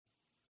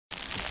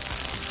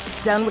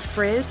Done with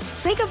frizz?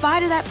 Say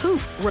goodbye to that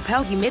poof,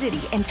 repel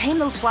humidity, and tame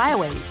those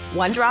flyaways.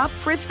 One drop,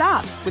 frizz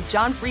stops with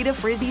John Frieda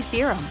Frizzy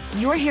Serum.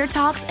 Your hair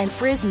talks and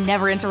frizz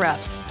never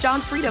interrupts.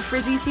 John Frieda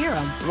Frizzy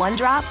Serum. One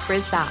drop,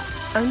 frizz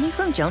stops. Only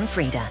from John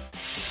Frieda.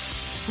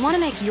 Want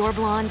to make your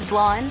blonde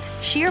blonde?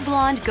 Sheer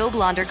Blonde Go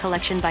Blonder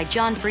collection by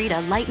John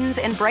Frieda lightens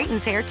and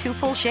brightens hair 2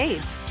 full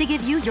shades to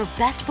give you your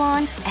best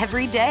blonde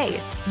every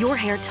day. Your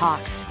hair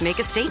talks. Make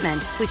a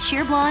statement with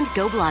Sheer Blonde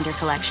Go Blonder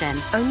collection.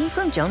 Only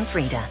from John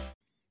Frieda.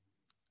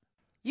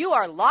 You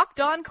are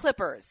Locked On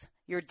Clippers,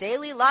 your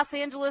daily Los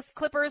Angeles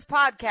Clippers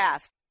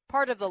podcast,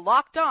 part of the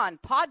Locked On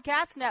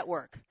Podcast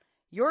Network.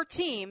 Your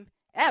team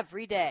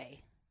every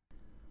day.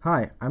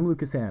 Hi, I'm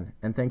Lucas Hann,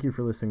 and thank you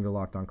for listening to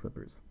Locked On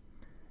Clippers.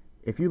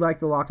 If you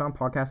like the Locked On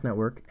Podcast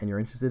Network and you're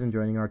interested in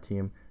joining our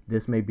team,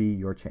 this may be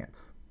your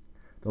chance.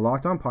 The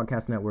Locked On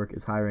Podcast Network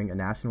is hiring a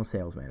national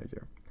sales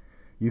manager.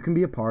 You can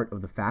be a part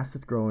of the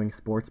fastest growing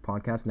sports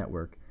podcast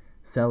network,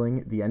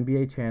 selling the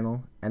NBA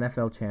channel,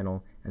 NFL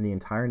channel, and the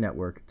entire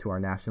network to our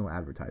national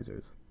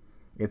advertisers.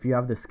 If you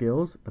have the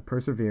skills, the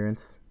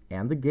perseverance,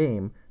 and the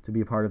game to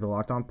be a part of the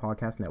Locked On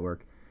Podcast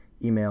Network,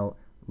 email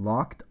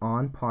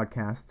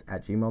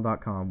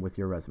lockedonpodcasts@gmail.com with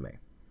your resume.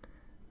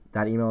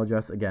 That email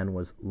address, again,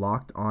 was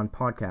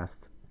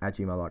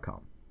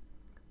lockedonpodcasts@gmail.com.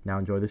 Now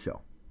enjoy the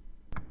show.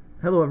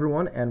 Hello,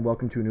 everyone, and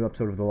welcome to a new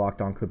episode of the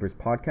Locked On Clippers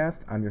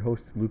podcast. I'm your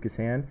host, Lucas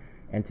Hann,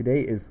 and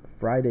today is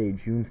Friday,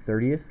 June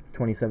 30th,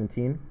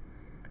 2017.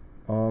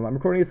 I'm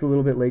recording this a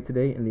little bit late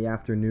today in the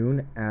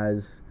afternoon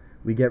as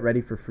we get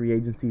ready for free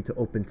agency to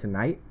open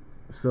tonight.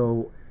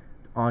 So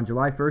on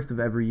July 1st of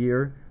every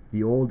year,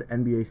 the old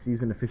NBA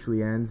season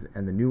officially ends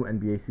and the new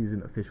NBA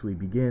season officially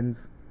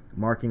begins,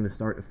 marking the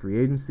start of free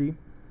agency.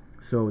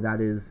 So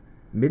that is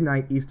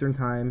midnight Eastern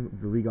time,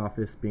 the league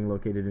office being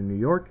located in New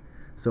York.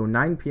 So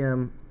 9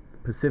 p.m.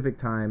 Pacific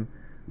time,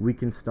 we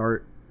can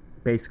start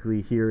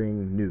basically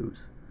hearing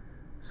news.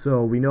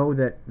 So we know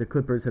that the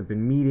Clippers have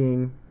been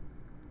meeting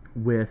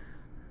with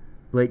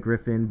Blake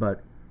Griffin,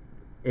 but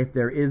if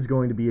there is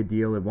going to be a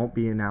deal, it won't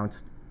be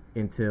announced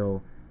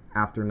until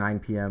after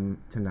 9 p.m.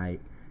 tonight.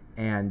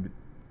 And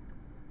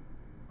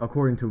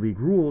according to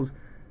league rules,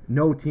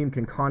 no team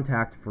can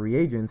contact free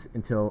agents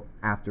until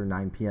after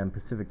 9 p.m.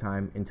 Pacific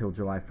time until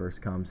July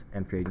 1st comes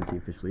and free agency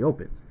officially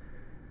opens.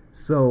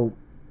 So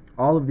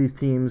all of these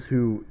teams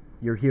who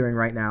you're hearing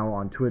right now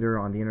on Twitter,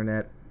 on the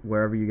internet,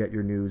 wherever you get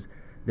your news,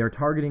 they're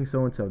targeting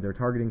so-and-so, they're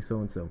targeting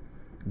so-and-so.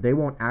 They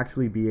won't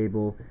actually be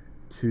able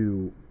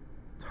to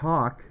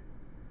talk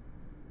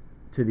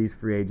to these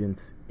free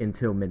agents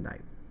until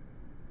midnight.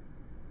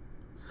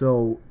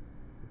 So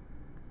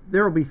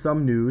there will be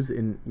some news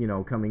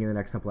coming in the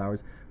next couple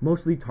hours,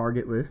 mostly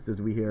target lists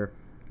as we hear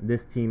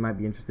this team might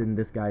be interested in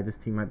this guy, this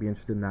team might be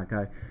interested in that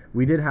guy.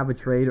 We did have a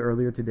trade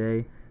earlier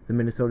today. The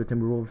Minnesota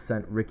Timberwolves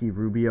sent Ricky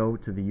Rubio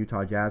to the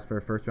Utah Jazz for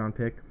a first-round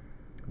pick.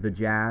 The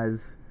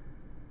Jazz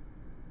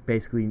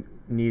basically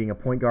needing a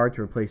point guard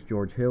to replace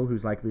George Hill,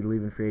 who's likely to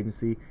leave in free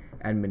agency,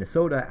 and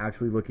Minnesota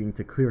actually looking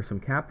to clear some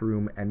cap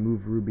room and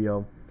move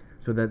Rubio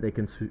so that they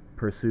can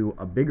pursue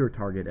a bigger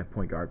target at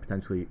point guard,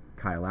 potentially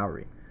Kyle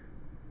Lowry.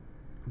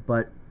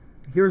 But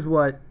here's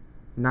what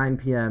 9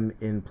 p.m.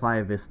 in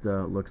Playa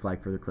Vista looks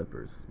like for the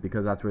Clippers,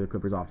 because that's where the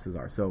Clippers offices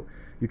are. So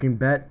you can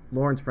bet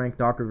Lawrence Frank,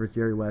 Doc Rivers,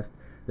 Jerry West,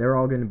 they're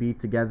all going to be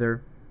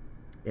together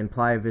in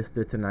Playa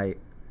Vista tonight,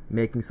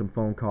 making some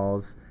phone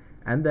calls.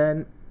 And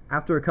then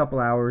after a couple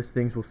hours,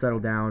 things will settle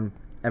down.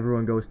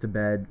 Everyone goes to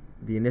bed.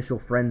 The initial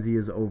frenzy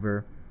is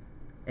over.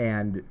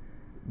 And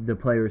the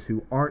players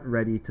who aren't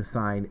ready to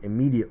sign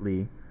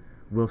immediately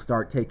will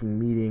start taking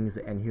meetings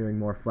and hearing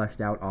more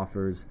fleshed out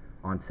offers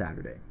on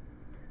Saturday.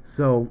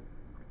 So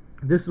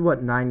this is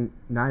what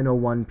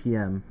 9:01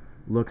 p.m.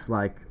 looks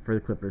like for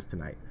the Clippers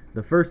tonight.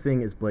 The first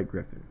thing is Blake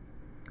Griffin.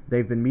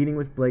 They've been meeting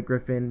with Blake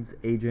Griffin's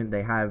agent.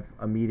 They have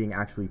a meeting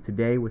actually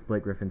today with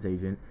Blake Griffin's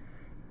agent.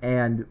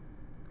 And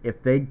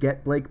if they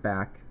get Blake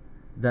back,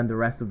 then the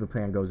rest of the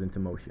plan goes into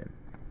motion.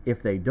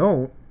 If they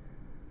don't,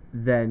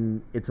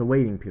 then it's a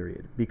waiting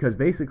period. Because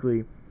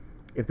basically,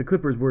 if the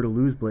Clippers were to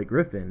lose Blake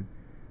Griffin,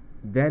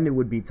 then it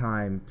would be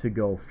time to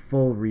go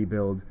full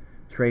rebuild,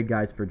 trade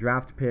guys for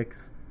draft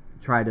picks,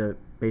 try to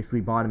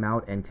basically bottom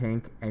out and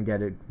tank and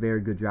get a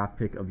very good draft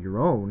pick of your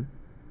own.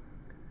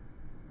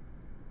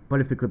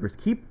 But if the Clippers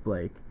keep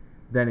Blake,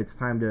 then it's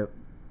time to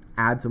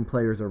add some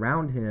players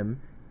around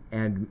him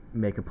and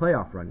make a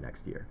playoff run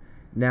next year.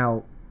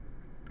 Now,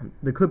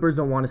 the Clippers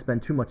don't want to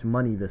spend too much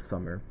money this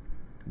summer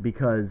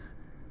because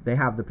they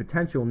have the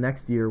potential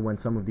next year, when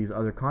some of these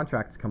other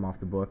contracts come off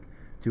the book,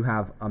 to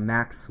have a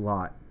max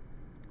slot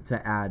to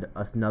add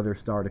another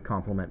star to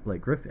complement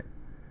Blake Griffin.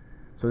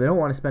 So they don't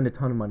want to spend a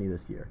ton of money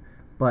this year.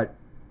 But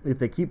if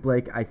they keep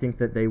Blake, I think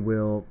that they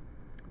will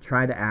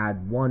try to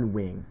add one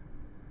wing.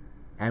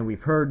 And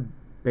we've heard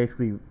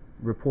basically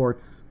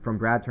reports from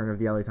Brad Turner of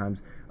the LA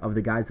Times of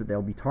the guys that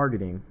they'll be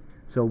targeting.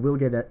 So we'll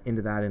get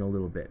into that in a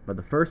little bit. But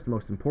the first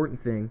most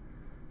important thing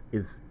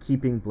is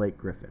keeping Blake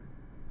Griffin.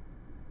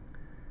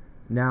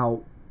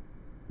 Now,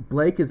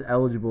 Blake is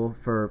eligible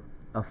for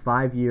a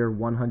 5-year,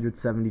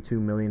 $172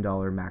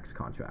 million max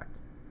contract.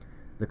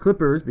 The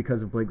Clippers,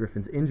 because of Blake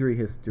Griffin's injury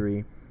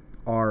history,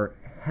 are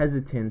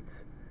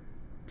hesitant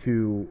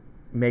to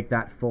make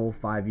that full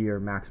 5-year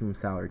maximum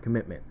salary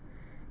commitment.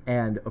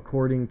 And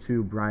according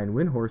to Brian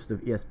Windhorst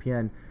of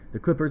ESPN, the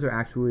Clippers are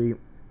actually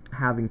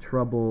having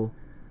trouble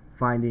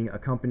finding a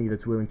company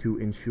that's willing to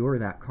insure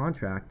that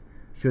contract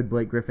should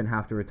Blake Griffin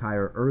have to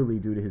retire early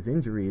due to his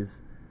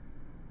injuries.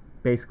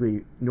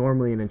 Basically,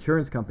 normally an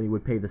insurance company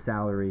would pay the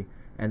salary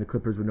and the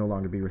Clippers would no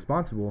longer be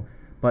responsible,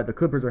 but the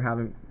Clippers are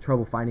having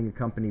trouble finding a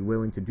company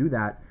willing to do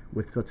that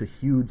with such a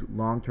huge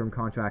long-term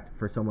contract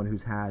for someone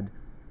who's had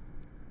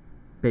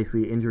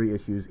basically injury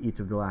issues each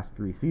of the last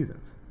 3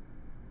 seasons.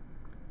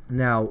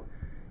 Now,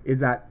 is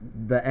that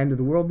the end of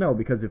the world? No,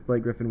 because if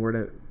Blake Griffin were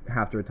to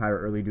have to retire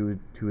early due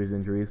to his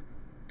injuries,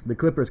 the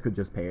Clippers could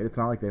just pay it. It's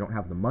not like they don't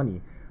have the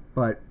money,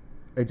 but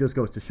it just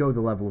goes to show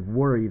the level of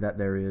worry that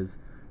there is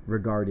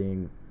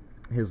regarding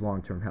his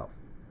long-term health.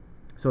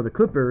 So the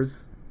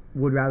Clippers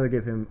would rather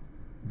give him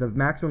the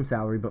maximum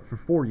salary, but for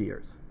 4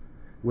 years,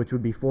 which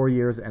would be 4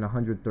 years and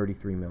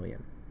 $133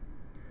 million.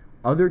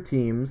 Other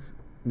teams,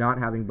 not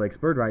having Blake's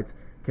bird rights,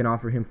 can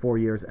offer him 4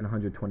 years and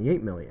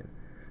 $128 million.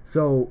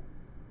 So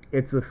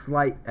it's a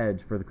slight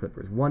edge for the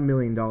Clippers, $1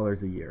 million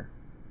a year,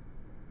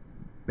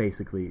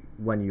 basically,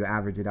 when you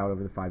average it out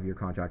over the 5-year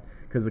contract,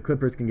 because the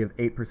Clippers can give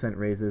 8%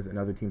 raises and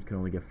other teams can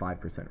only give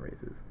 5%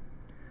 raises.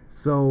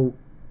 So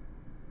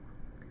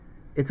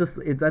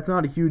that's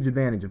not a huge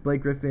advantage. If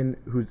Blake Griffin,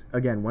 who's,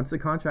 again, once the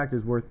contract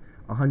is worth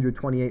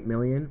 $128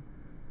 million,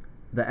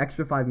 the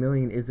extra $5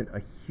 million isn't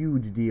a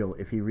huge deal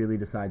if he really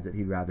decides that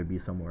he'd rather be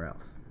somewhere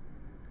else.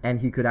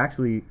 And he could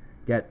actually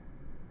get,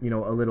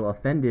 a little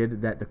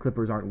offended that the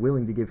Clippers aren't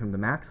willing to give him the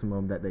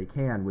maximum that they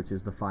can, which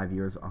is the 5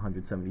 years,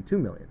 $172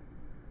 million.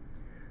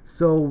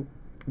 So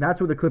that's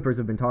what the Clippers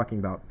have been talking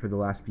about for the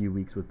last few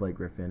weeks with Blake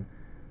Griffin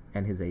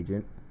and his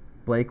agent.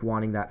 Blake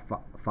wanting that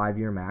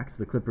 5-year max,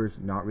 the Clippers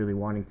not really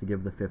wanting to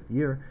give the 5th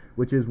year,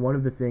 which is one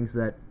of the things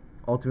that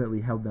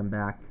ultimately held them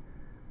back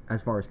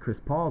as far as Chris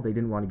Paul. They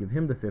didn't want to give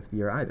him the 5th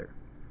year either.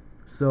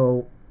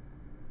 So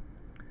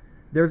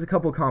there's a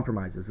couple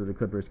compromises that the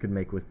Clippers could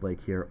make with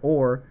Blake here,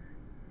 or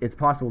it's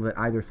possible that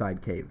either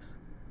side caves.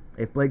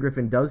 If Blake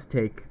Griffin does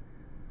take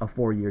a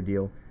 4-year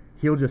deal,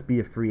 he'll just be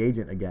a free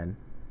agent again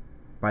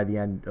by the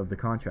end of the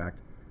contract.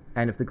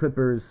 And if the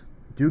Clippers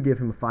do give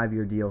him a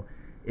 5-year deal,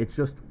 it's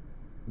just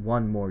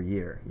 1 more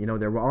year.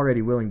 They're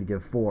already willing to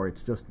give 4.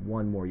 It's just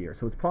 1 more year.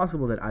 So it's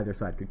possible that either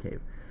side could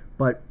cave.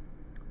 But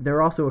there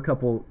are also a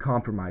couple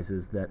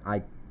compromises that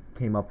I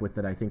came up with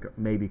that I think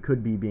maybe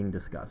could be being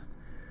discussed.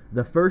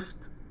 The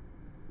first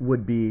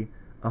would be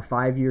a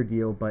 5-year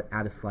deal, but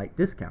at a slight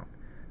discount.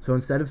 So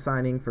instead of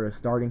signing for a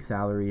starting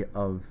salary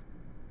of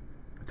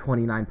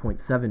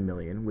 $29.7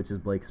 million, which is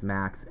Blake's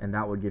max, and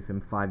that would give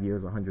him 5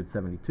 years,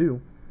 $172,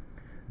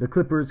 the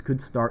Clippers could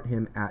start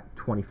him at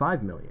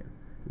 $25 million.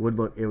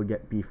 It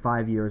would be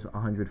 5 years,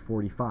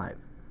 $145.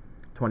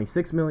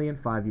 $26 million,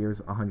 5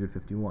 years,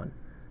 $151.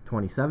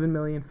 $27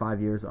 million,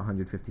 5 years,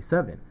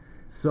 $157.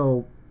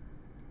 So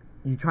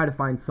you try to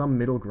find some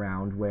middle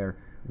ground where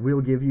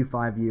we'll give you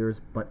 5 years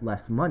but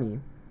less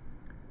money,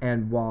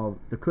 and while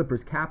the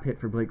Clippers' cap hit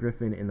for Blake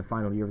Griffin in the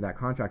final year of that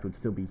contract would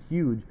still be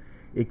huge,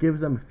 it gives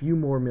them a few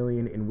more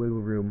million in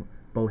wiggle room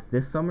both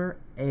this summer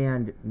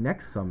and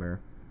next summer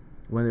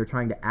when they're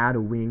trying to add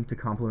a wing to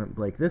complement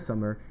Blake this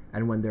summer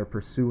and when they're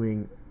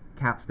pursuing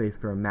cap space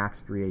for a max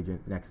free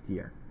agent next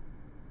year.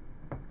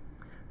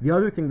 The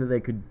other thing that they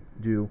could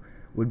do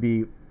would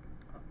be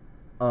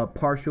a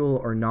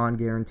partial or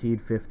non-guaranteed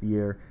 5th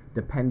year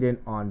dependent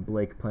on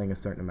Blake playing a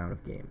certain amount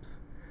of games.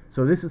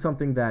 So this is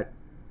something that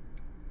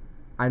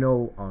I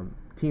know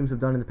teams have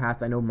done in the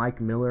past. I know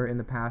Mike Miller in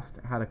the past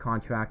had a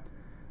contract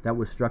that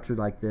was structured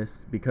like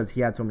this because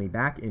he had so many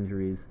back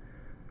injuries.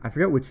 I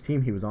forget which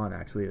team he was on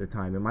actually at the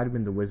time. It might have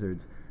been the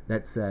Wizards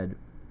that said,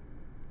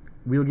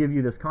 we'll give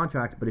you this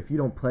contract, but if you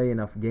don't play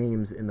enough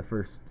games in the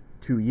first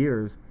 2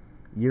 years,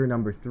 year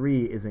number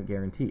 3 isn't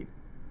guaranteed.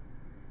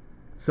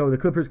 So the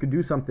Clippers could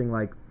do something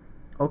like,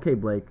 okay,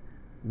 Blake,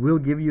 we'll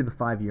give you the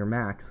 5-year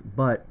max,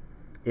 but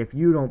if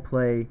you don't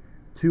play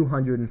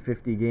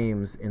 250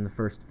 games in the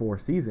first 4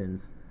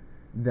 seasons,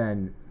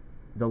 then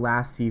the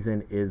last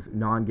season is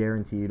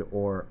non-guaranteed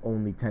or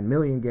only $10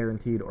 million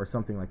guaranteed or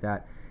something like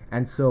that.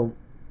 And so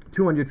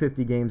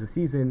 250 games a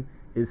season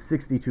is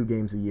 62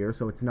 games a year,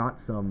 so it's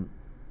not some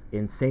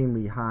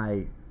insanely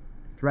high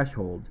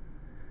threshold,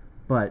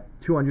 but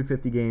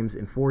 250 games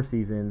in 4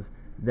 seasons,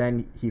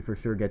 then he for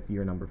sure gets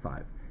year number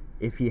 5.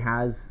 If he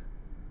has,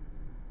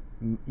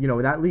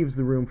 that leaves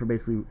the room for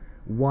basically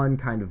one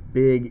kind of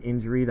big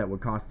injury that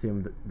would cost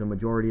him the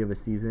majority of a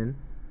season,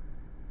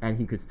 and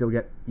he could still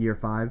get year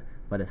 5,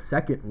 but a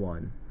second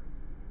one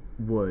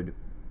would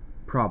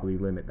probably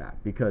limit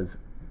that, because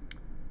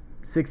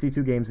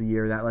 62 games a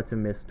year, that lets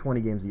him miss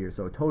 20 games a year,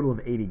 so a total of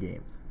 80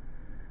 games.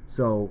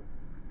 So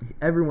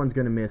everyone's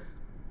going to miss,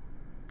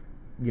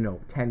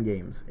 10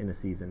 games in a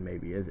season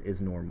maybe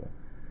is normal.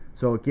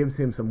 So it gives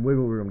him some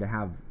wiggle room to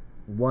have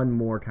one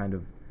more kind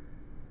of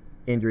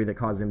injury that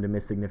caused him to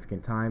miss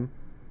significant time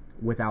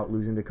without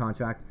losing the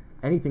contract.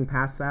 Anything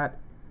past that,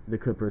 the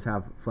Clippers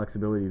have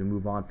flexibility to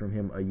move on from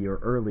him a year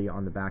early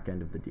on the back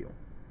end of the deal.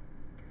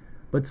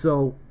 But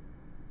so,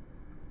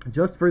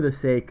 just for the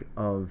sake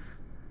of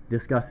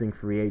discussing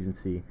free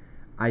agency,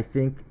 I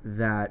think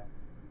that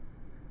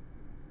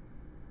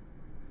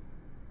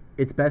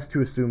it's best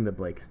to assume that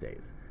Blake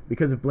stays.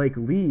 Because if Blake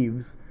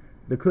leaves,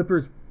 the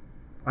Clippers,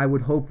 I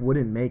would hope,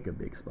 wouldn't make a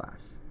big splash.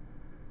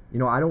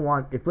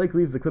 If Blake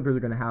leaves, the Clippers are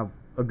going to have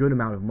a good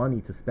amount of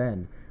money to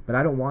spend, but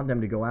I don't want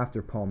them to go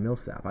after Paul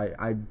Millsap.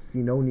 I see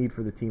no need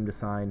for the team to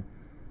sign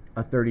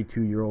a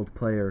 32-year-old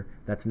player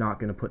that's not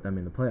going to put them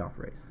in the playoff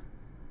race.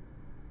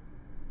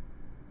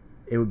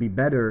 It would be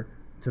better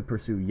to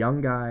pursue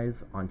young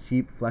guys on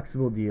cheap,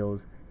 flexible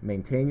deals,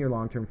 maintain your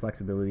long-term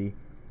flexibility,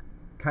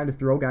 kind of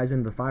throw guys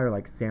into the fire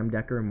like Sam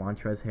Decker and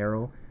Montrezl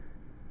Harrell,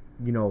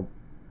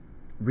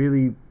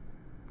 really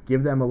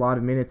give them a lot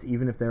of minutes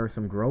even if there are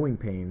some growing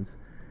pains,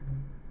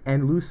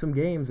 and lose some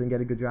games and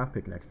get a good draft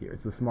pick next year.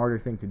 It's the smarter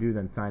thing to do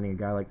than signing a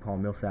guy like Paul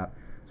Millsap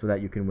so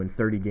that you can win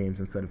 30 games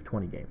instead of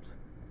 20 games.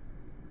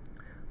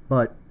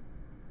 But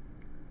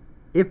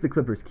if the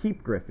Clippers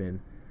keep Griffin,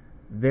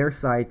 their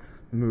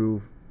sights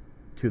move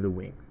to the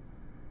wing,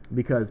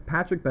 because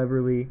Patrick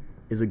Beverley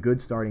is a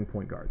good starting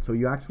point guard. So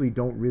you actually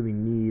don't really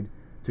need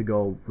to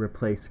go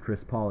replace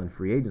Chris Paul in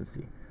free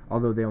agency.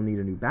 Although they'll need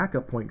a new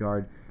backup point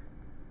guard,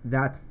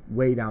 that's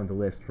way down the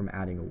list from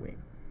adding a wing.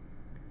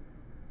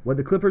 What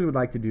the Clippers would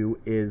like to do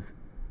is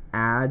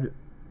add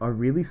a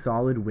really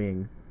solid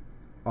wing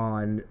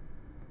on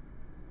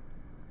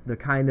the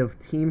kind of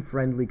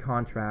team-friendly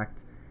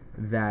contract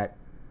that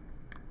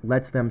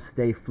lets them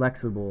stay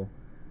flexible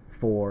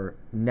for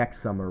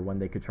next summer when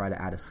they could try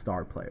to add a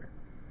star player.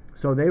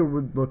 So they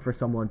would look for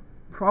someone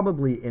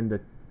probably in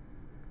the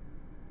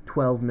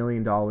 $12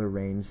 million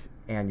range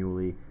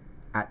annually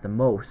at the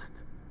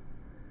most,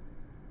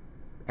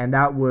 and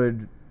that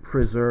would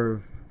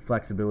preserve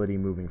flexibility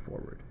moving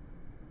forward.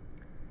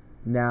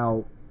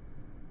 Now,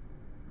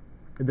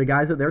 the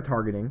guys that they're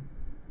targeting,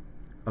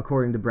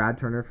 according to Brad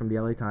Turner from the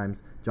LA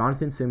Times,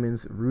 Jonathan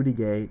Simmons, Rudy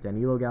Gay,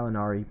 Danilo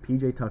Gallinari,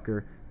 PJ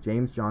Tucker,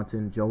 James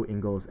Johnson, Joe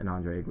Ingles, and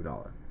Andre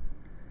Iguodala.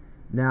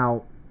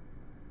 Now,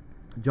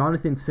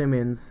 Jonathan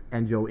Simmons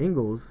and Joe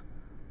Ingles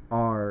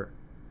are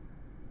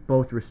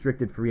both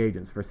restricted free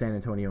agents for San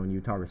Antonio and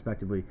Utah,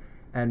 respectively,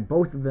 and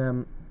both of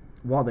them,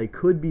 while they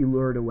could be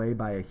lured away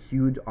by a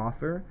huge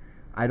offer,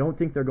 I don't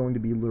think they're going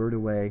to be lured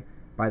away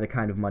by the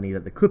kind of money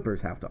that the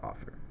Clippers have to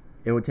offer.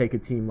 It would take a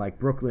team like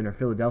Brooklyn or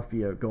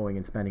Philadelphia going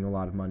and spending a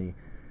lot of money.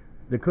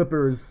 The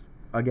Clippers,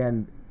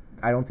 again,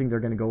 I don't think they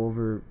want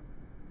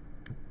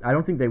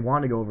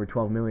to go over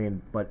 $12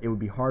 million, but it would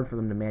be hard for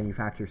them to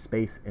manufacture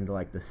space into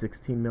like the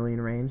 $16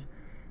 million range,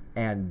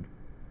 and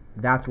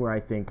that's where I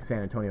think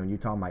San Antonio and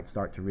Utah might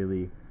start to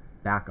really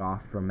back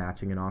off from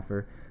matching an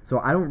offer. So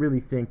I don't really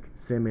think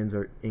Simmons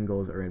or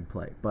Ingles are in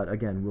play, but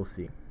again, we'll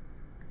see.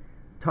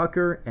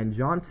 Tucker and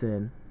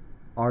Johnson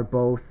are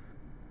both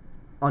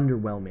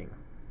underwhelming,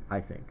 I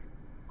think.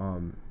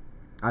 I'm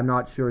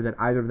not sure that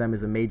either of them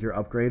is a major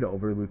upgrade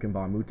over Luc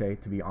Mbah a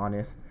Moute, to be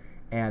honest,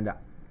 and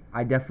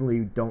I definitely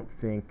don't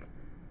think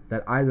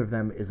that either of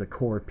them is a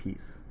core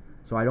piece.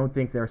 So I don't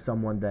think they're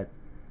someone that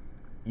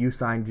you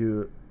sign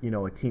to,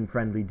 a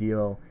team-friendly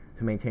deal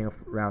to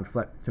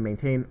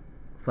maintain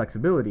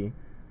flexibility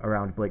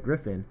around Blake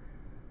Griffin.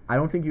 I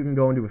don't think you can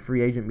go into a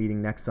free agent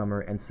meeting next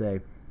summer and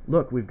say,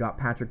 look, we've got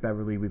Patrick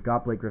Beverley, we've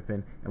got Blake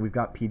Griffin, and we've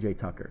got PJ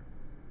Tucker.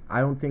 I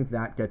don't think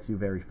that gets you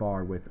very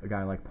far with a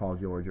guy like Paul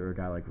George or a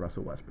guy like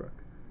Russell Westbrook.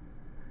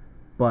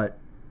 But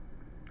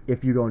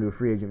if you go into a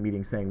free agent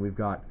meeting saying we've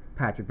got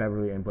Patrick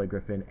Beverley and Blake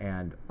Griffin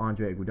and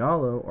Andre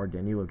Iguodala or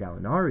Danilo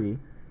Gallinari,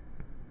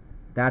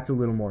 that's a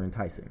little more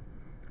enticing.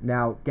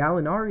 Now,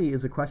 Gallinari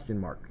is a question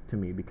mark to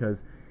me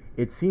because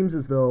it seems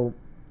as though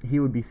he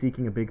would be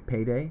seeking a big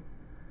payday,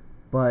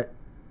 but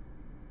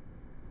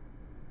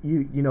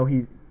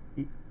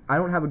I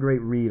don't have a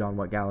great read on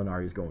what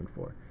Gallinari is going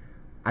for.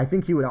 I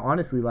think he would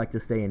honestly like to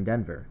stay in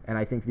Denver, and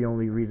I think the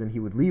only reason he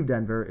would leave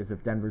Denver is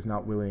if Denver's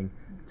not willing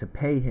to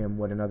pay him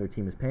what another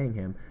team is paying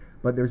him.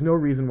 But there's no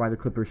reason why the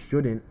Clippers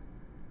shouldn't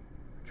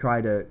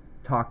try to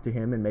talk to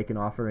him and make an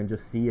offer and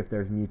just see if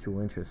there's mutual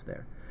interest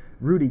there.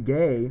 Rudy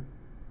Gay,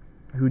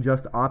 who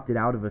just opted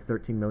out of a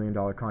 $13 million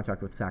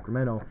contract with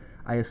Sacramento,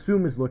 I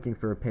assume is looking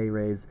for a pay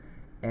raise,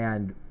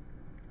 and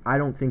I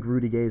don't think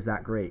Rudy Gay is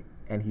that great,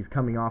 and he's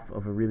coming off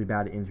of a really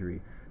bad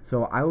injury.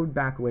 So I would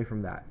back away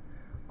from that.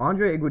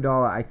 Andre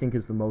Iguodala, I think,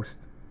 is the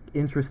most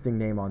interesting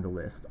name on the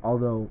list,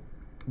 although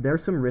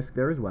there's some risk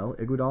there as well.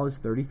 Iguodala is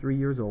 33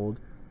 years old.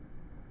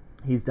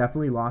 He's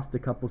definitely lost a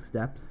couple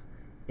steps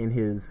in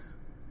his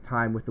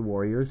time with the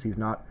Warriors. He's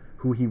not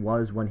who he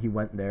was when he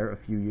went there a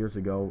few years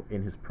ago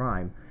in his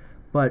prime.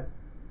 But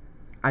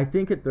I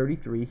think at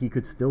 33, he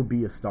could still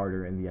be a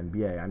starter in the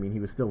NBA. I mean, he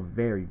was still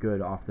very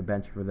good off the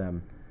bench for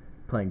them,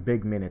 playing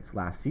big minutes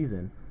last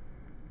season.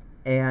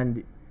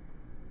 And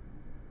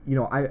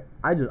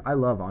I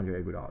love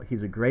Andre Iguodala.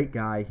 He's a great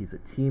guy. He's a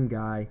team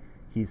guy.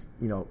 He's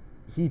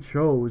he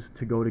chose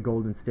to go to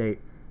Golden State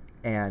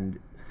and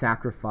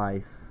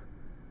sacrifice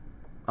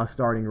a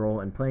starting role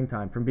and playing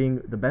time from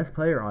being the best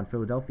player on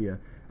Philadelphia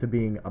to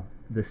being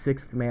the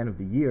sixth man of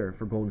the year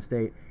for Golden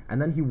State,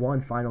 and then he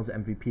won Finals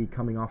MVP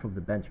coming off of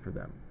the bench for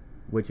them,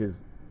 which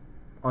is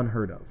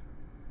unheard of.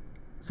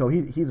 So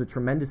he's a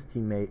tremendous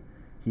teammate.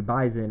 He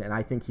buys in, and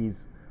I think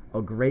he's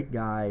a great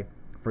guy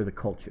for the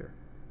culture.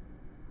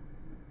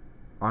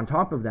 On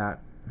top of that,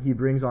 he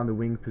brings on the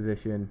wing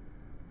position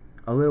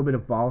a little bit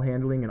of ball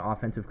handling and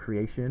offensive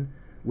creation,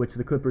 which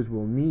the Clippers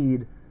will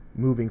need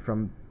moving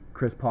from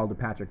Chris Paul to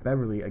Patrick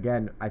Beverley.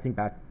 Again, I think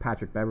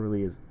Patrick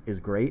Beverley is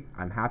great.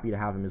 I'm happy to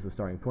have him as the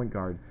starting point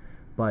guard,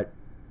 but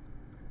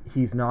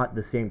he's not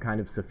the same kind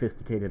of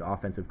sophisticated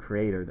offensive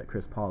creator that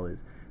Chris Paul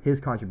is. His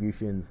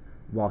contributions,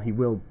 while he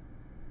will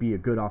be a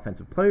good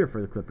offensive player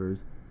for the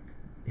Clippers,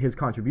 his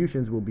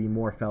contributions will be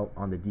more felt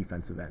on the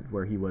defensive end,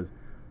 where he was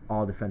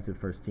all defensive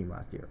first team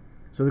last year.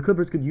 So the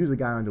Clippers could use a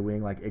guy on the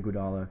wing like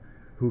Iguodala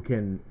who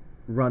can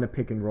run a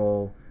pick and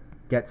roll,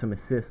 get some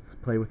assists,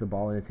 play with the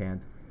ball in his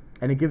hands,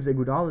 and it gives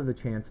Iguodala the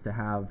chance to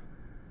have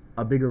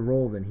a bigger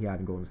role than he had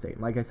in Golden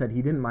State. Like I said,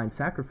 he didn't mind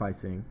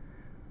sacrificing,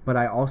 but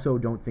I also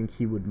don't think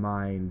he would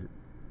mind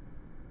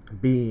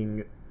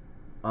being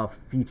a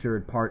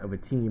featured part of a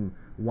team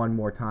one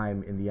more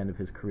time in the end of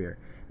his career.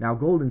 Now,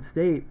 Golden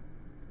State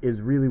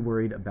is really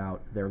worried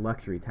about their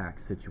luxury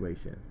tax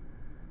situation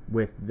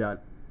with the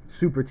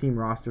super team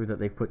roster that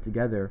they've put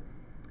together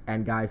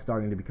and guys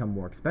starting to become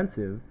more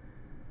expensive.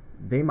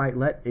 They might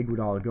let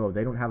Iguodala go.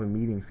 They don't have a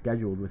meeting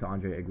scheduled with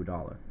Andre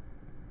Iguodala.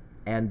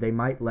 And they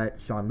might let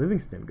Sean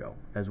Livingston go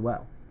as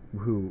well,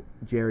 who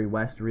Jerry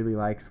West really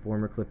likes,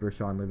 former Clipper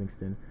Sean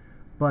Livingston.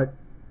 But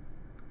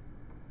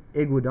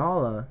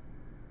Iguodala,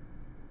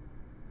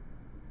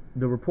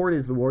 the report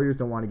is the Warriors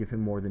don't want to give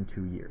him more than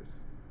 2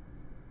 years,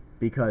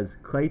 because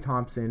Klay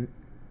Thompson,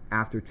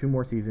 after 2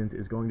 more seasons,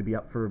 is going to be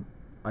up for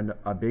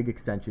a big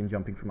extension,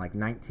 jumping from like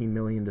 $19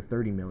 million to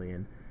 $30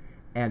 million.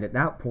 And at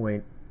that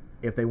point,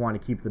 if they want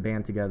to keep the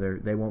band together,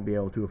 they won't be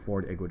able to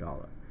afford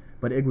Iguodala.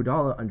 But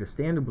Iguodala,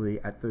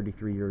 understandably, at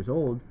 33 years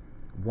old,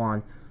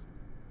 wants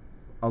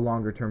a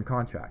longer-term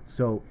contract.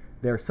 So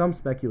there's some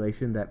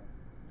speculation that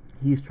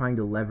he's trying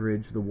to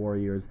leverage the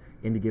Warriors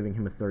into giving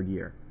him a 3rd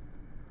year.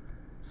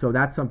 So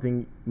that's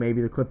something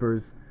maybe the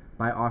Clippers,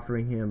 by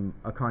offering him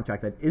a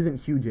contract that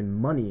isn't huge in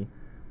money,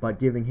 but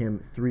giving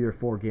him 3 or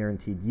 4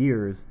 guaranteed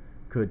years,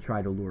 could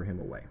try to lure him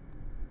away.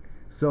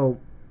 So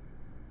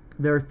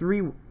there are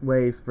 3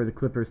 ways for the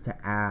Clippers to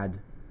add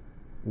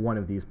one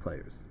of these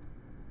players.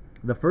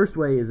 The first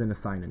way is in a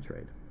sign and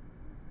trade.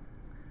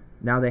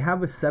 Now, they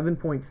have a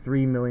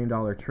 $7.3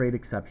 million trade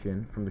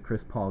exception from the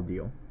Chris Paul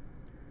deal.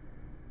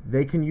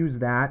 They can use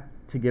that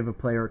to give a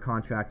player a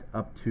contract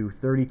up to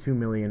 $32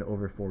 million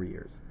over 4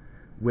 years,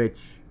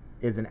 which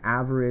is an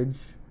average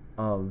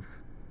of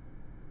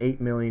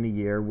 $8 million a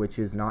year, which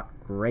is not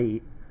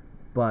great,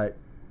 but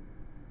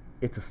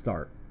it's a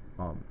start.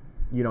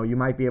 You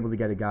might be able to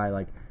get a guy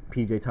like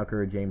PJ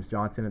Tucker or James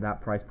Johnson at that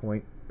price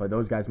point, but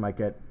those guys might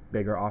get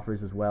bigger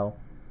offers as well.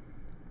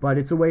 But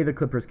it's a way the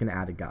Clippers can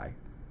add a guy.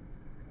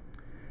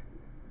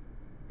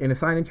 In a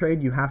sign and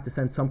trade, you have to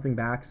send something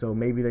back, so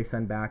maybe they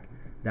send back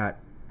that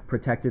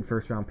protected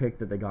first-round pick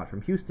that they got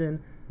from Houston.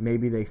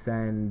 Maybe they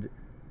send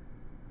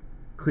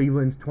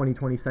Cleveland's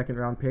 2020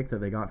 second-round pick that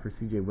they got for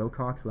C.J.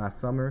 Wilcox last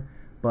summer,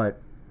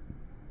 but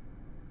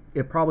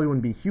it probably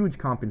wouldn't be huge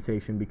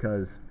compensation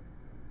because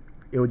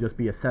it would just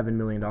be a $7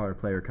 million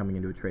player coming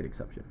into a trade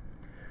exception.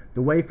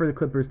 The way for the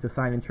Clippers to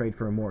sign and trade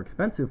for a more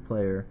expensive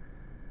player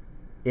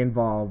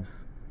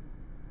involves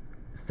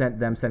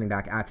them sending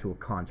back actual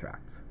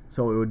contracts.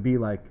 So it would be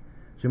like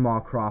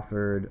Jamal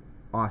Crawford,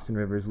 Austin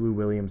Rivers, Lou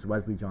Williams,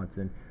 Wesley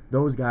Johnson.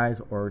 Those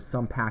guys, or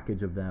some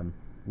package of them,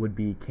 would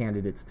be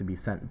candidates to be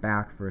sent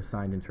back for a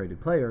signed and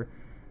traded player.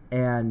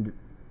 And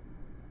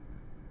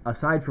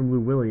aside from Lou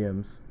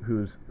Williams,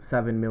 who's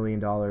 $7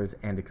 million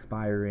and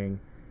expiring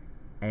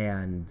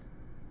and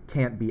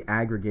can't be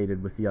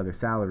aggregated with the other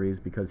salaries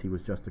because he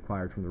was just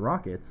acquired from the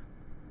Rockets,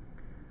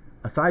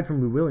 aside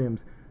from Lou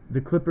Williams,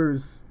 the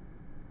Clippers,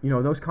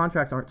 those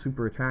contracts aren't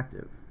super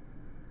attractive.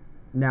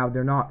 Now,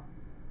 they're not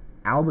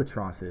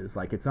albatrosses.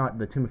 Like, it's not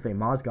the Timofey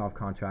Mozgov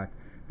contract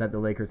that the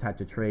Lakers had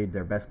to trade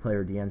their best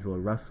player, D'Angelo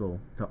Russell,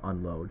 to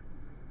unload.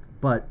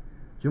 But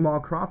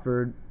Jamal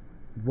Crawford,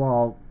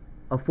 while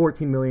a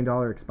 $14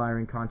 million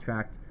expiring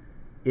contract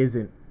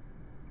isn't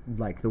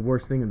like the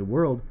worst thing in the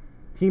world,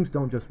 teams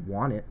don't just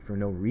want it for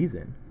no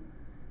reason.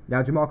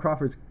 Now, Jamal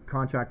Crawford's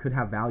contract could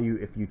have value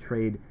if you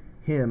trade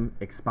him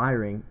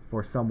expiring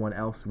for someone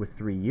else with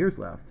 3 years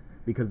left,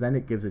 because then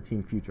it gives a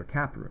team future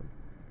cap room.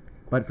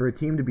 But for a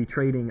team to be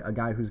trading a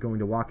guy who's going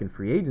to walk in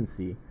free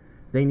agency,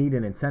 they need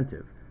an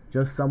incentive.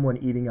 Just someone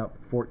eating up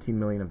 $14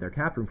 million of their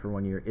cap room for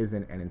 1 year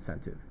isn't an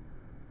incentive.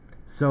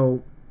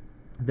 So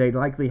they'd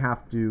likely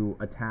have to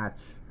attach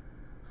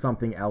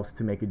something else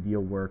to make a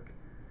deal work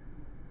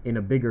in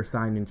a bigger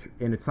sign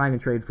and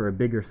trade for a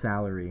bigger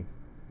salary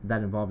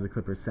that involves the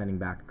Clippers sending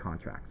back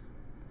contracts.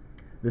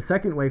 The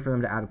second way for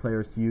them to add a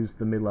player is to use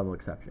the mid-level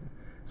exception.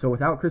 So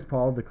without Chris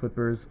Paul, the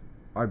Clippers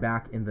are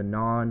back in the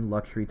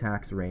non-luxury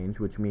tax range,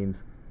 which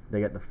means they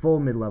get the full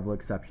mid-level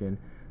exception.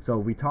 So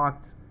we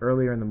talked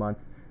earlier in the month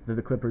that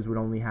the Clippers would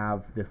only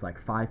have this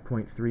like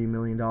 $5.3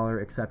 million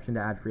exception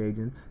to add free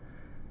agents.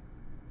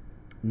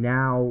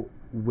 Now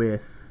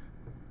with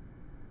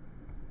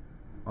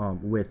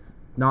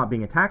not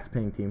being a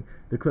tax-paying team,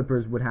 the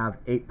Clippers would have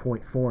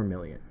 $8.4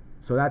 million.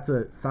 So that's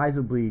a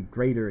sizably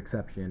greater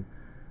exception.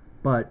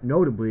 But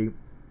notably,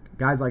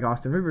 guys like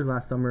Austin Rivers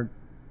last summer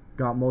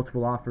got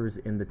multiple offers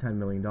in the $10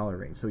 million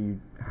range. So you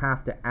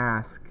have to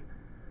ask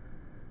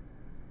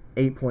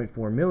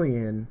 $8.4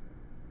 million,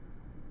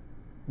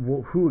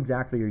 who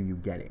exactly are you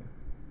getting?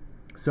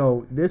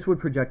 So this would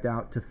project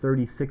out to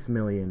 $36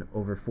 million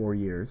over 4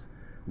 years,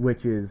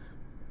 which is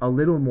a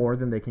little more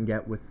than they can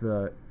get with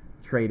the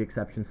trade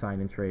exception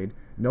sign and trade.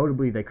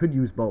 Notably, they could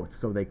use both.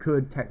 So they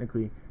could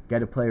technically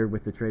get a player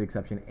with the trade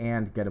exception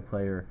and get a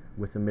player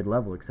with the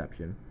mid-level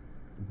exception.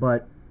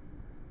 But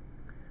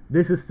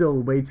this is still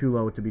way too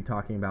low to be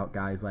talking about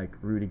guys like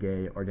Rudy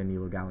Gay or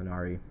Danilo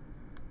Gallinari.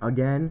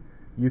 Again,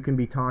 you can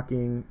be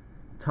talking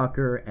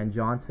Tucker and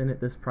Johnson at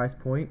this price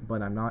point,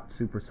 but I'm not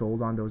super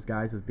sold on those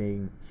guys as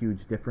being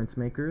huge difference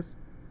makers.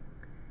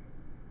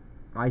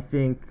 I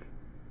think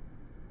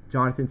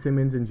Jonathan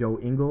Simmons and Joe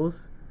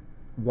Ingles,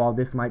 while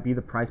this might be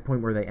the price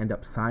point where they end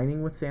up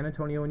signing with San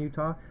Antonio and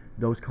Utah,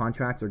 those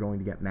contracts are going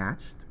to get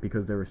matched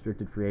because they're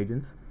restricted free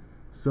agents.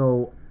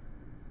 So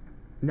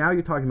now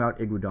you're talking about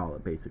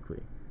Iguodala, basically.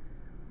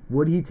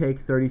 Would he take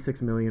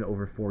 $36 million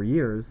over 4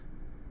 years?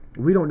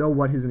 We don't know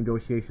what his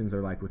negotiations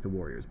are like with the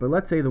Warriors, but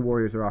let's say the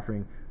Warriors are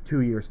offering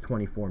 2 years,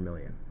 $24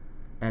 million,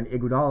 and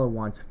Iguodala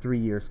wants 3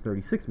 years,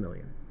 $36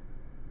 million.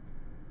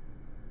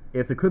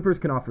 If the Clippers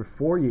can offer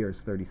 4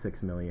 years,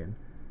 $36 million,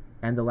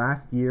 and the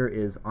last year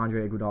is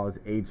Andre Iguodala's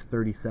age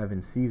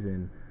 37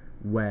 season,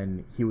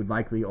 when he would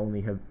likely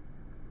only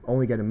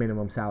get a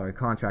minimum salary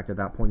contract at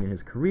that point in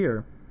his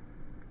career,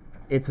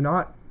 it's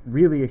not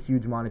really a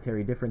huge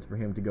monetary difference for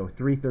him to go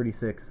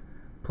 336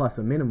 plus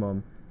a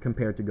minimum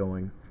compared to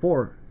going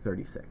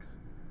 436.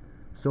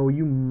 So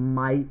you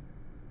might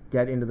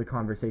get into the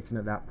conversation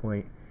at that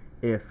point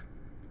if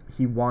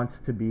he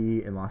wants to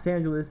be in Los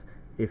Angeles,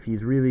 if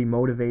he's really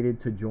motivated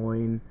to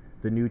join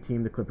the new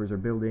team the Clippers are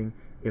building,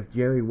 if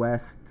Jerry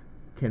West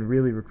can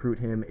really recruit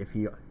him, if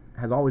he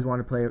has always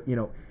wanted to play,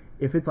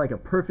 if it's like a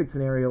perfect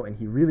scenario and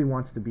he really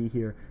wants to be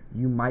here,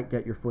 you might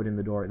get your foot in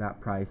the door at that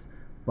price,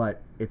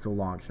 but it's a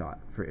long shot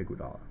for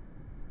Iguodala.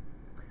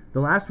 The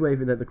last way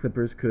that the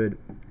Clippers could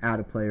add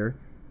a player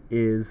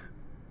is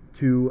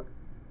to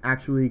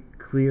actually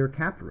clear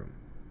cap room,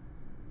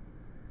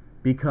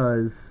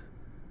 because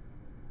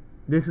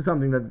this is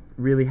something that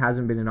really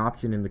hasn't been an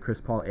option in the Chris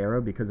Paul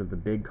era because of the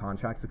big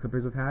contracts the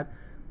Clippers have had.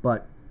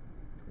 But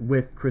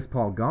with Chris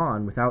Paul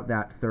gone, without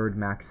that third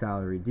max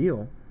salary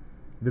deal,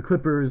 the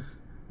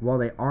Clippers, while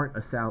they aren't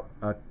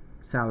a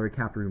salary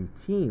cap room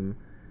team,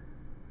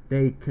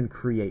 they can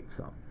create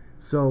some.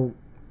 So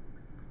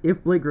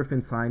if Blake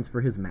Griffin signs for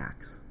his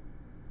max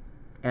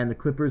and the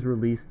Clippers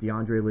release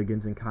DeAndre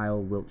Liggins and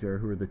Kyle Wiltjer,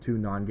 who are the two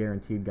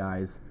non-guaranteed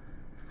guys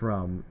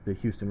from the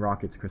Houston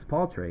Rockets Chris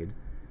Paul trade,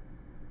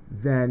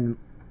 then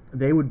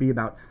they would be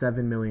about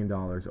 $7 million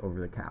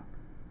over the cap.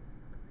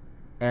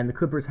 And the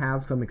Clippers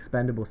have some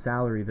expendable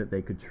salary that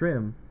they could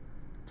trim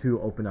to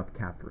open up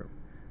cap room.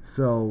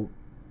 So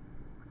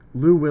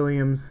Lou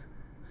Williams,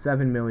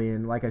 $7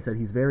 million. Like I said,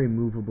 he's very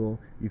movable.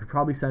 You could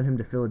probably send him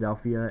to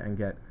Philadelphia and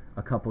get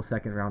a couple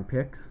second-round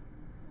picks.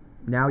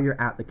 Now you're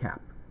at the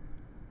cap.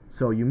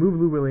 So you move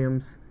Lou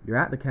Williams, you're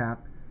at the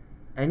cap.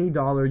 Any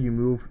dollar you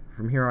move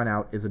from here on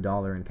out is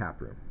 $1 in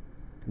cap room.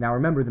 Now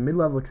remember, the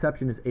mid-level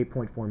exception is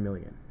 $8.4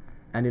 million.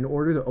 And in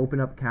order to open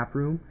up cap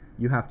room,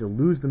 you have to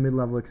lose the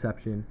mid-level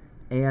exception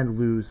and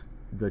lose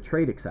the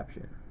trade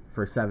exception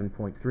for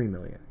 $7.3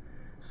 million.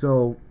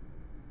 So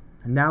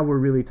now we're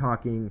really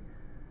talking,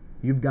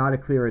 you've got to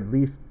clear at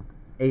least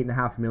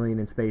 $8.5 million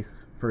in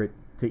space for it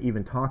to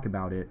even talk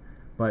about it,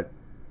 but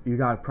you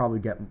got to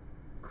probably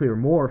clear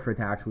more for it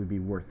to actually be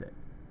worth it.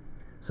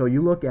 So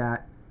you look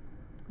at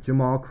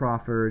Jamal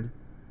Crawford,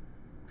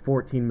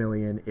 $14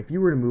 million. If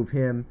you were to move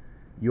him,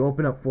 you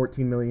open up $14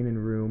 million in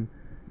room.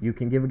 You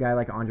can give a guy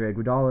like Andre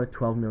Iguodala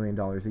 $12 million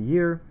a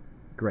year.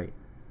 Great.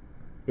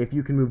 If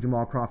you can move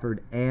Jamal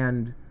Crawford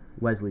and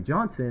Wesley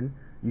Johnson,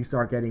 you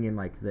start getting in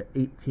like the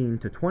 $18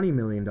 to $20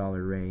 million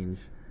range,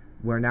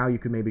 where now you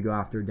could maybe go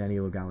after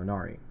Danilo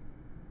Gallinari.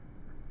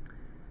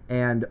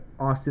 And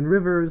Austin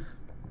Rivers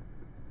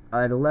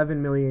at $11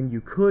 million,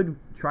 you could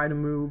try to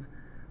move,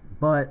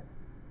 but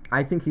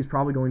I think he's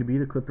probably going to be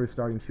the Clippers'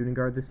 starting shooting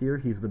guard this year.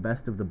 He's the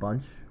best of the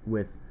bunch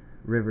with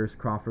Rivers,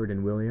 Crawford,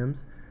 and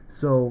Williams.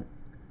 So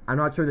I'm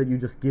not sure that you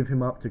just give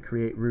him up to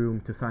create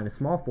room to sign a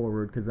small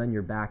forward, because then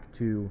you're back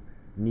to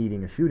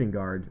needing a shooting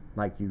guard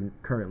like you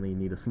currently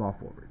need a small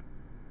forward.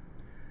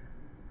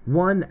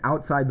 One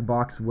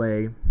outside-the-box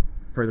way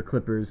for the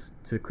Clippers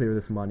to clear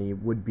this money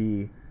would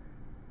be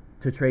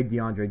to trade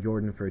DeAndre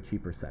Jordan for a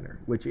cheaper center,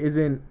 which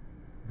isn't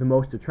the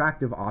most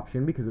attractive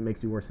option because it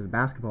makes you worse as a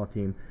basketball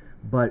team,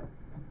 but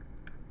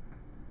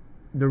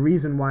the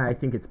reason why I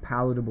think it's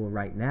palatable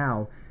right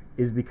now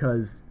is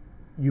because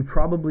you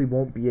probably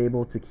won't be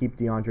able to keep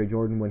DeAndre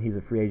Jordan when he's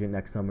a free agent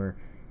next summer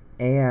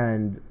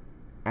and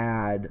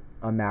add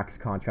a max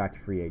contract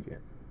free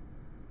agent.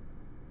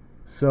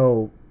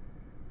 So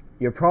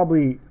you're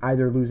probably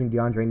either losing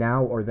DeAndre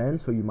now or then,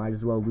 so you might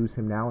as well lose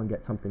him now and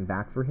get something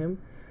back for him.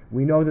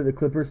 We know that the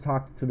Clippers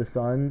talked to the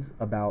Suns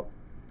about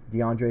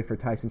DeAndre for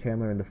Tyson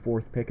Chandler in the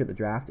 4th pick at the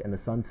draft, and the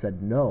Suns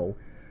said no.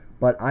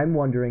 But I'm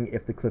wondering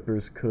if the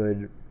Clippers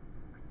could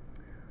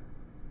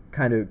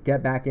kind of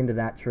get back into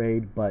that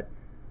trade, but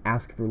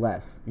ask for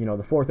less. The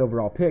 4th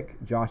overall pick,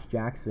 Josh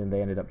Jackson,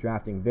 they ended up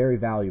drafting, very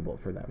valuable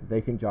for them.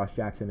 They think Josh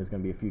Jackson is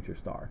going to be a future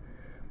star.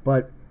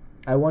 But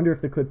I wonder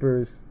if the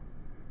Clippers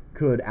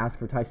could ask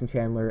for Tyson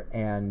Chandler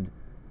and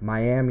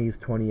Miami's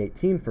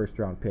 2018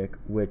 first-round pick,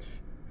 which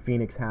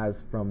Phoenix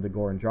has from the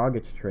Goran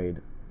Dragic trade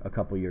a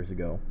couple years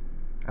ago.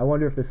 I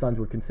wonder if the Suns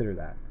would consider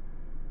that.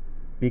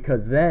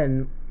 Because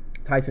then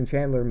Tyson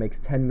Chandler makes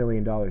 $10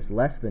 million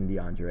less than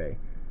DeAndre,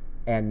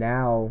 and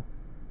now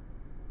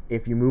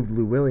if you moved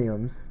Lou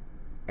Williams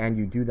and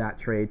you do that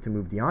trade to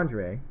move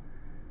DeAndre,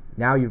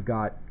 now you've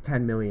got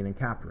 $10 million in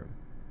cap room.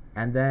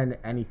 And then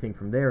anything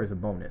from there is a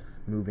bonus.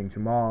 Moving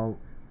Jamal,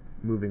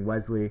 moving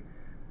Wesley.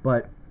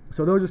 But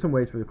so those are some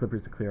ways for the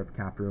Clippers to clear up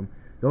cap room.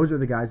 Those are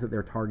the guys that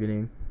they're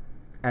targeting.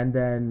 And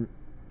then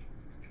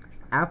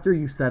after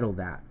you settle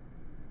that,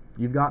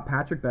 you've got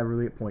Patrick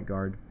Beverley at point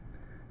guard.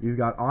 You've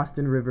got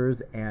Austin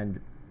Rivers and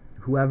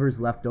whoever's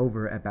left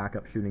over at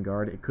backup shooting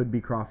guard. It could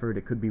be Crawford,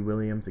 it could be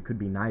Williams, it could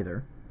be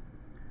neither.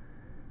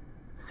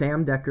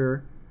 Sam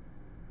Dekker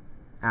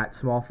at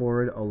small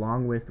forward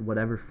along with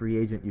whatever free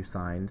agent you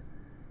signed,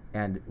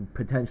 and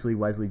potentially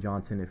Wesley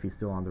Johnson if he's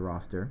still on the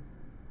roster.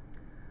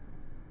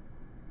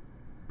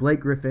 Blake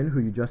Griffin, who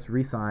you just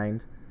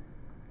re-signed,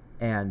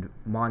 and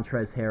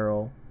Montrezl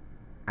Harrell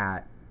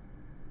at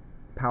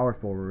power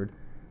forward,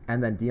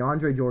 and then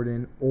DeAndre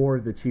Jordan or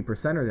the cheaper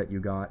center that you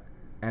got,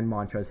 and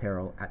Montrezl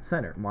Harrell at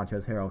center.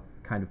 Montrezl Harrell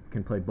kind of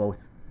can play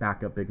both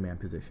backup big man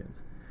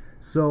positions.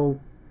 So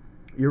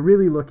you're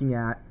really looking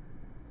at,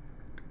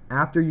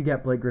 after you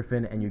get Blake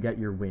Griffin and you get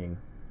your wing,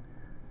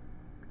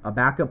 a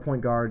backup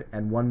point guard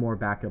and one more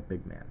backup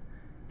big man.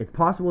 It's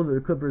possible that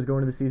the Clippers go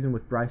into the season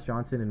with Bryce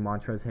Johnson and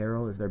Montrezl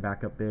Harrell as their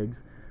backup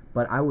bigs,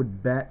 but I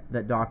would bet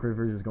that Doc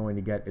Rivers is going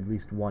to get at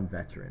least one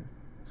veteran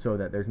so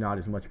that there's not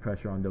as much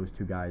pressure on those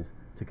two guys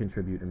to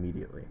contribute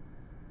immediately.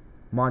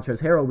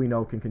 Montrezl Harrell, we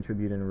know, can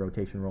contribute in a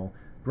rotation role.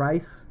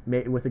 Bryce,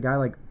 with a guy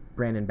like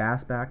Brandon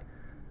Bass back,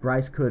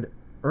 Bryce could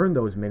earn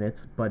those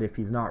minutes, but if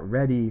he's not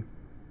ready,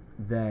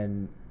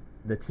 then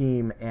the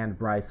team and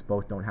Bryce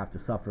both don't have to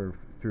suffer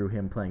through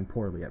him playing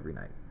poorly every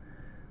night.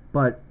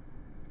 But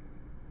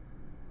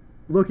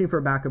looking for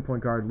a backup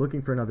point guard,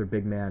 looking for another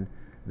big man,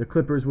 the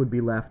Clippers would be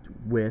left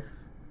with,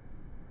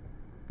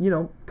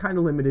 kind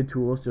of limited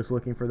tools, just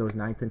looking for those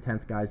 9th and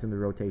 10th guys in the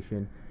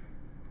rotation.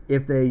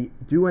 If they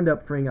do end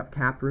up freeing up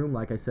cap room,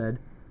 like I said,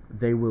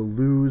 they will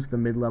lose the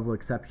mid-level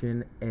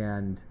exception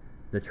and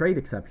the trade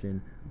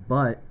exception,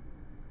 but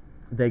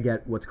they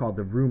get what's called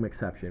the room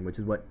exception, which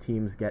is what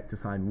teams get to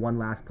sign one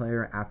last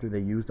player after they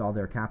used all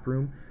their cap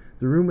room.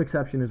 The room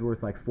exception is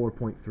worth like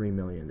 $4.3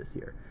 million this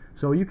year.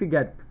 So you could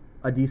get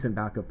a decent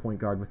backup point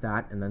guard with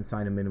that and then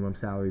sign a minimum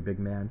salary big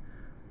man.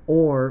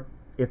 Or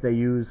if they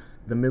use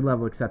the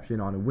mid-level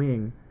exception on a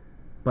wing,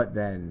 but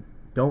then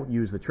don't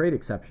use the trade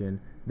exception,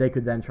 they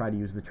could then try to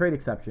use the trade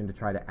exception to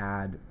try to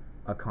add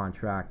a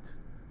contract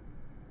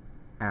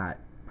at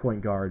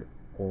point guard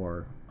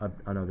or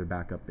another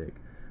backup big.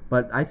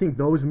 But I think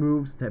those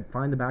moves to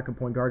find the backup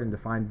point guard and to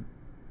find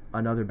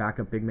another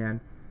backup big man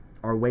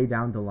are way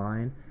down the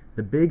line.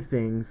 The big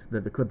things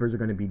that the Clippers are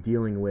going to be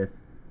dealing with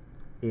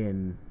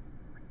in,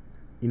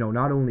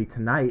 not only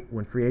tonight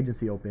when free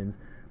agency opens,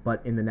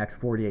 but in the next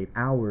 48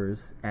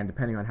 hours, and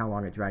depending on how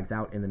long it drags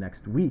out, in the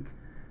next week,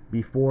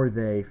 before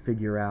they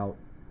figure out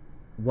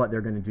what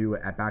they're going to do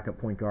at backup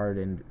point guard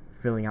and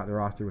filling out the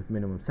roster with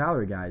minimum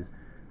salary guys,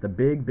 the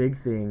big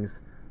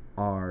things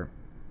are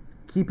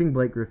keeping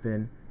Blake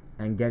Griffin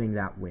and getting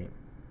that wing.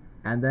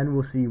 And then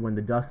we'll see when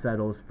the dust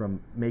settles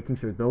from making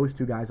sure those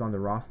two guys on the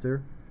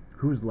roster,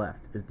 who's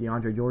left? Is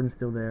DeAndre Jordan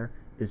still there?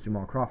 Is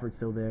Jamal Crawford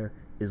still there?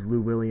 Is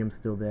Lou Williams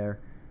still there?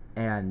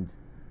 And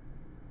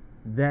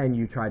then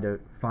you try to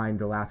find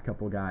the last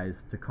couple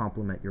guys to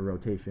complement your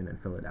rotation and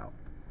fill it out.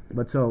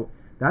 But so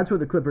that's what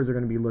the Clippers are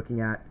going to be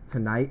looking at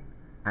tonight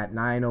at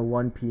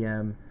 9:01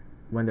 p.m.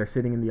 when they're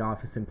sitting in the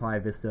office in Playa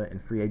Vista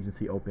and free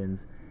agency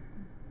opens.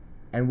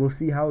 And we'll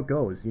see how it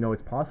goes.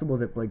 It's possible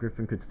that Blake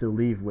Griffin could still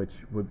leave, which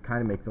would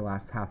kind of make the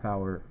last half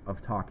hour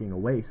of talking a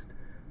waste.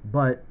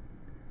 But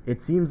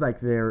it seems like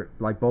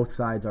both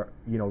sides are,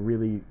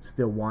 really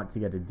still want to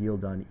get a deal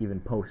done even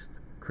post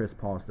Chris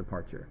Paul's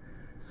departure.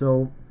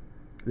 So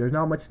there's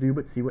not much to do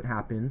but see what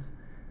happens.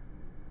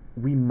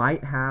 We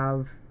might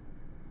have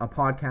a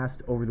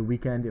podcast over the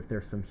weekend if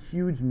there's some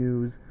huge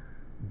news,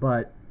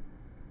 but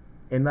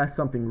unless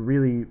something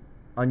really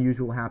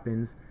unusual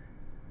happens,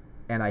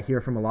 and I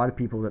hear from a lot of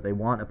people that they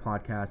want a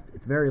podcast,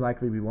 it's very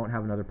likely we won't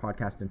have another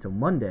podcast until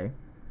Monday.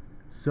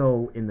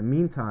 So in the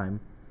meantime,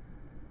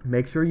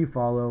 make sure you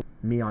follow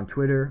me on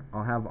Twitter.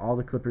 I'll have all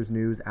the Clippers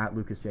news at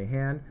Lucas J.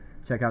 Han.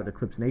 Check out the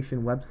Clips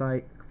Nation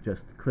website,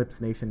 just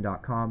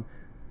clipsnation.com.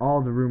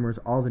 All the rumors,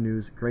 all the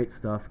news, great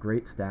stuff,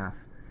 great staff.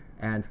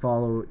 And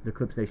follow the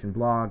Clips Nation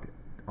blog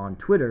on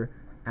Twitter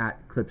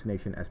at Clips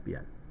Nation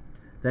SBN.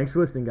 Thanks for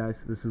listening,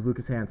 guys. This is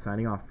Lucas Han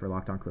signing off for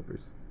Locked On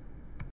Clippers.